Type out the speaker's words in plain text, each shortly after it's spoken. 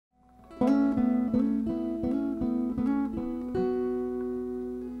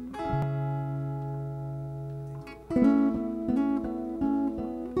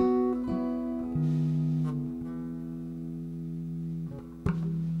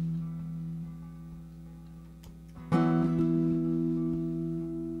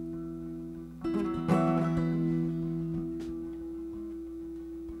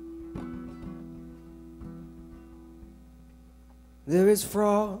There is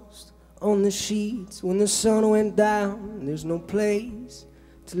frost on the sheets when the sun went down. There's no place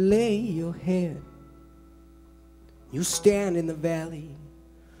to lay your head. You stand in the valley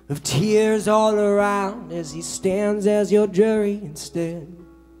of tears all around, as he stands as your jury instead.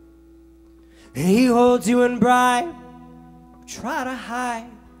 And he holds you in bribe, try to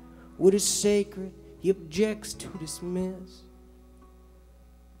hide what is sacred he objects to dismiss.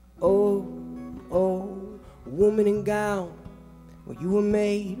 Oh, oh, woman in gown, well, you were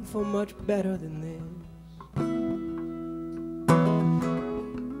made for much better than this.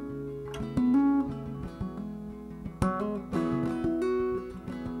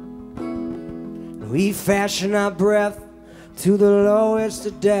 We fashion our breath to the lowest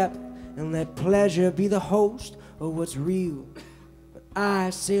of depth, and let pleasure be the host of what's real. But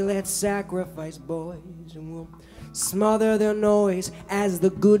I say let's sacrifice boys, and we'll smother their noise as the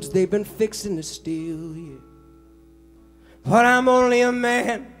goods they've been fixing to steal. Yeah. But I'm only a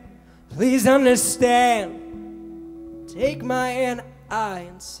man, please understand. Take my hand, I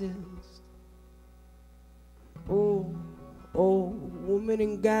insist. Oh, oh, woman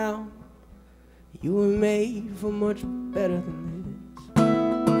in gown, you were made for much better than this.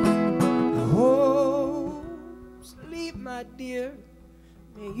 Oh, sleep, my dear.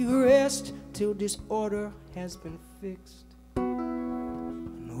 May you rest till disorder has been fixed.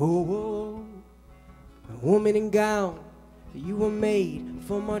 And oh, a woman in gown, you were made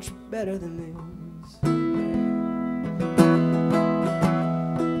for much better than this.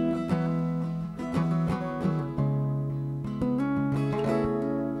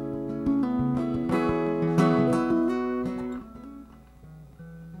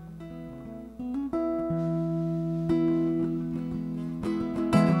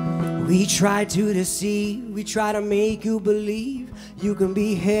 We try to deceive, we try to make you believe you can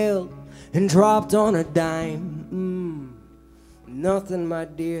be held and dropped on a dime. Nothing, my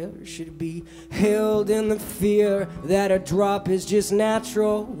dear, should be held in the fear that a drop is just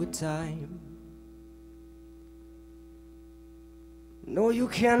natural with time. No, you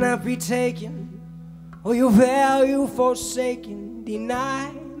cannot be taken, or your value forsaken.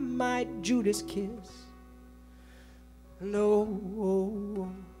 Deny my Judas kiss. No,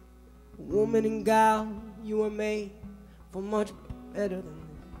 woman in gown, you were made for much better than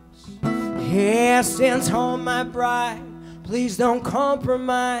this. Here stands home, my bride, please don't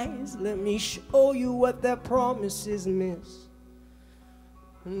compromise. Let me show you what their promises miss.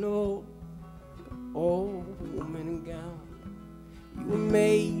 No, oh, woman in gown, you were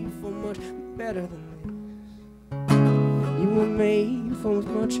made for much better than this. You were made for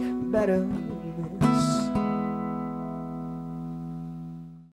much better